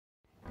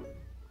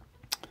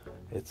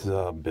It's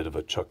a bit of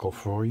a chuckle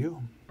for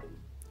you.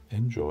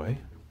 Enjoy.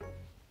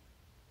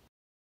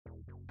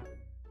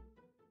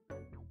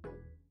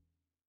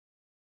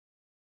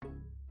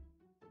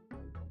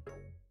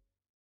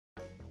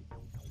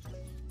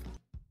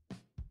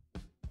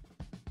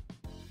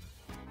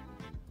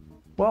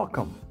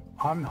 Welcome,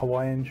 I'm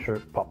Hawaiian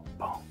Shirt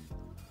Papa.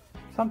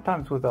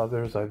 Sometimes with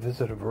others I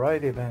visit a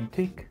variety of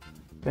antique,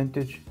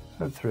 vintage,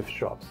 and thrift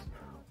shops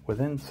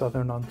within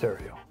southern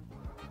Ontario.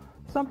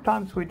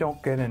 Sometimes we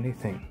don't get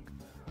anything.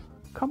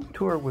 Come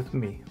tour with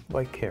me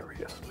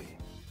vicariously.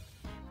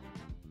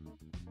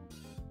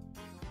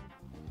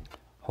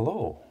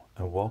 Hello,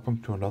 and welcome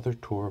to another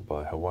tour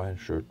by Hawaiian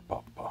Shirt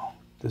Papa.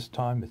 This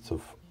time it's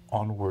of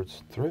Onward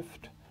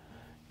Thrift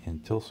in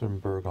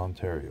Tillsonburg,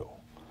 Ontario.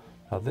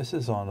 Now this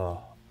is on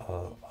a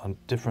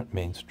different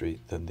main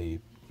street than the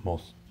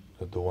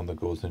one that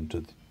goes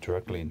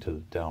directly into the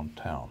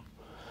downtown,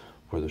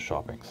 where the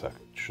shopping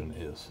section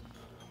is.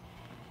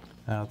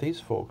 Now these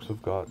folks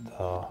have got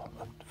a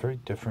very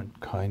different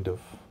kind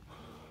of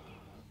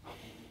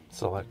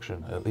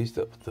selection, at least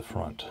at the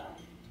front.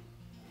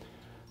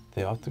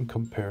 They often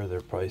compare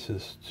their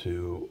prices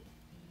to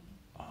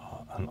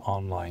an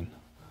online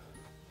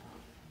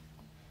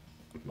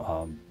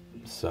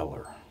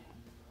seller.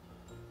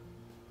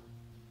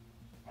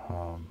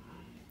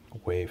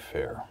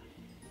 Wayfair.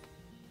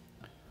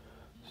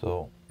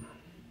 So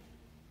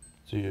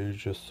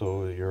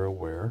you're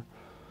aware,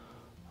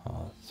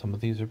 some of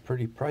these are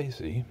pretty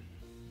pricey.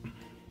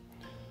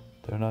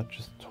 They're not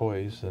just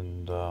toys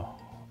and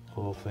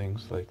little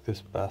things. Like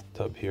this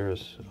bathtub here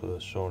is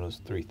shown as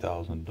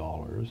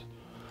 $3,000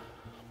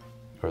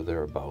 or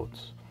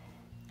thereabouts,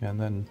 and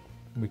then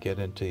we get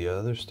into the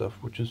other stuff,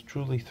 which is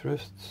truly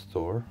thrift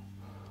store,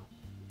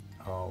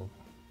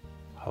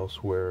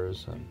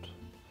 housewares and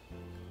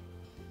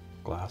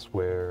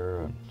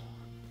glassware and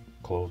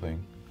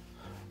clothing,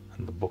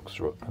 and the books.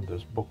 And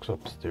there's books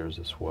upstairs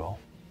as well.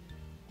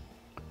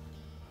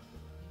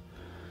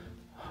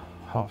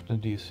 How often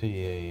do you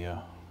see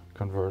a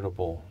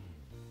convertible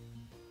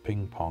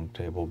ping pong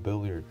table,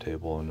 billiard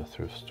table in a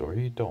thrift store?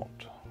 You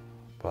don't,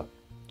 but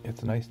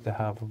it's nice to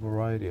have a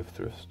variety of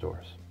thrift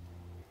stores.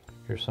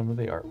 Here's some of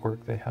the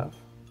artwork they have,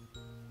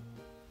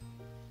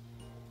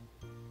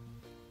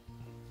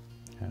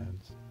 and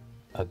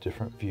a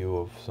different view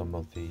of some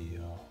of the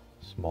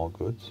small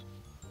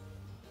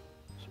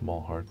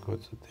hard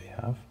goods that they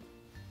have.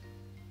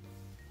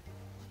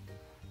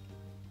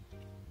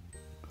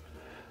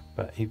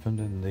 But even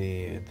in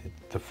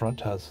the front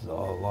has a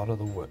lot of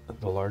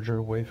the larger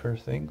Wayfair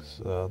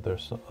things.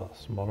 There's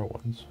smaller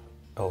ones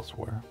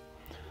elsewhere.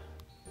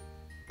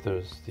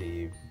 There's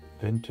the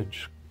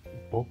vintage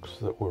books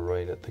that were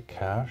right at the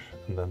cash,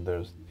 and then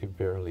you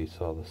barely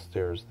saw the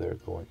stairs there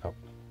going up.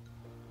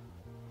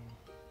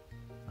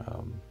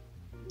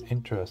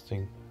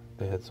 Interesting.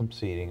 They had some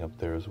seating up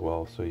there as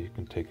well, so you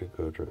can take a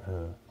good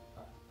or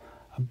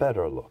a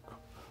better look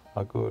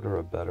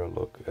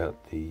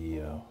at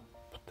the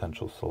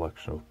potential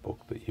selection of book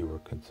that you were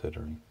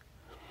considering.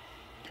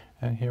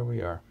 And here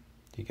we are.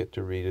 You get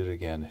to read it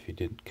again if you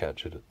didn't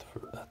catch it at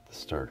the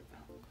start.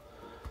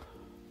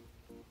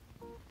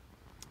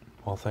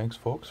 Well, thanks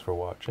folks for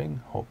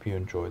watching. Hope you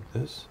enjoyed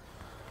this.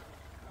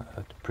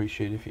 I'd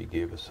appreciate if you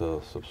gave us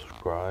a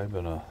subscribe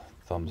and a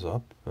thumbs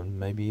up, and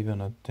maybe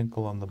even a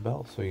tinkle on the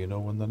bell so you know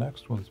when the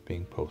next one's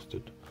being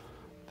posted.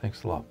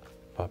 Thanks a lot.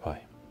 Bye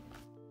bye.